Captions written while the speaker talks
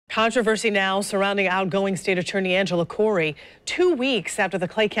Controversy now surrounding outgoing State Attorney Angela Corey. 2 weeks after the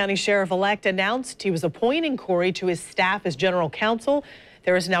Clay County Sheriff-elect announced he was appointing Corey to his staff as General Counsel,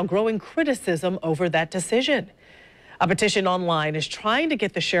 there is now growing criticism over that decision. A petition online is trying to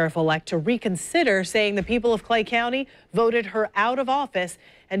get the Sheriff-elect to reconsider, saying the people of Clay County voted her out of office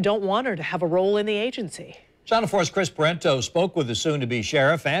and don't want her to have a role in the agency. Channel 4's Chris Parento spoke with the soon-to-be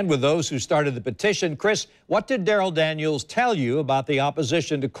sheriff and with those who started the petition. Chris, what did Darrell Daniels tell you about the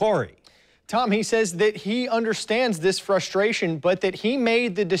opposition to Corey? Tom, he says that he understands this frustration, but that he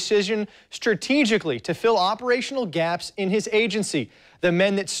made the decision strategically to fill operational gaps in his agency. The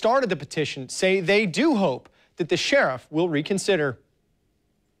men that started the petition say they do hope that the sheriff will reconsider.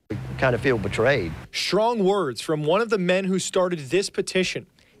 We kind of feel betrayed. Strong words from one of the men who started this petition.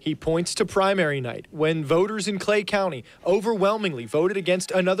 He points to primary night, when voters in Clay County overwhelmingly voted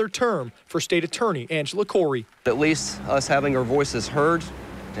against another term for State Attorney Angela Corey. At least us having our voices heard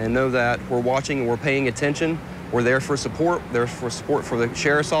and know that we're watching and we're paying attention. We're there for support. There's for support for the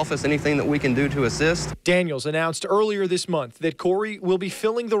sheriff's office, anything that we can do to assist. Daniels announced earlier this month that Corey will be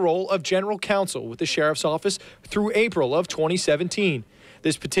filling the role of General Counsel with the sheriff's office through April of 2017.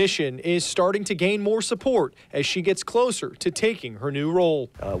 This petition is starting to gain more support as she gets closer to taking her new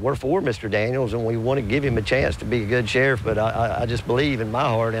role. We're for Mr. Daniels, and we want to give him a chance to be a good sheriff, but I just believe in my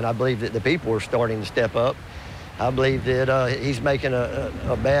heart, and I believe that the people are starting to step up. I believe that he's making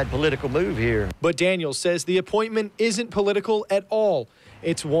a bad political move here. But Daniels says the appointment isn't political at all.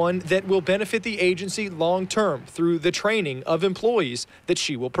 It's one that will benefit the agency long-term through the training of employees that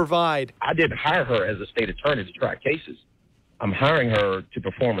she will provide. I didn't hire her as a state attorney to try cases. I'm hiring her to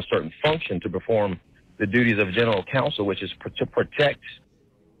perform a certain function, to perform the duties of general counsel, which is to protect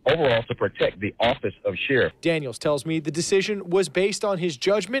the office of sheriff. Daniels tells me the decision was based on his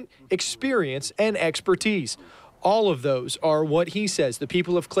judgment, experience, and expertise. All of those are what he says the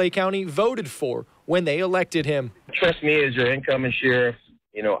people of Clay County voted for when they elected him. Trust me, as your incoming sheriff,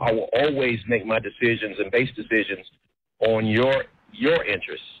 you know, I will always make my decisions and base decisions on your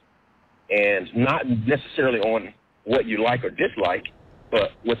interests and not necessarily on what you like or dislike,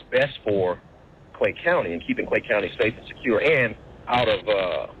 but what's best for Clay County and keeping Clay County safe and secure and out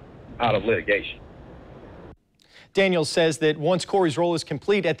of litigation. Daniels says that once Corey's role is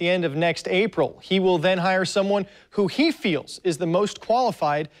complete at the end of next April, he will then hire someone who he feels is the most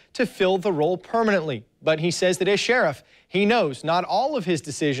qualified to fill the role permanently. But he says that as sheriff, he knows not all of his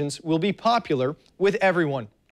decisions will be popular with everyone.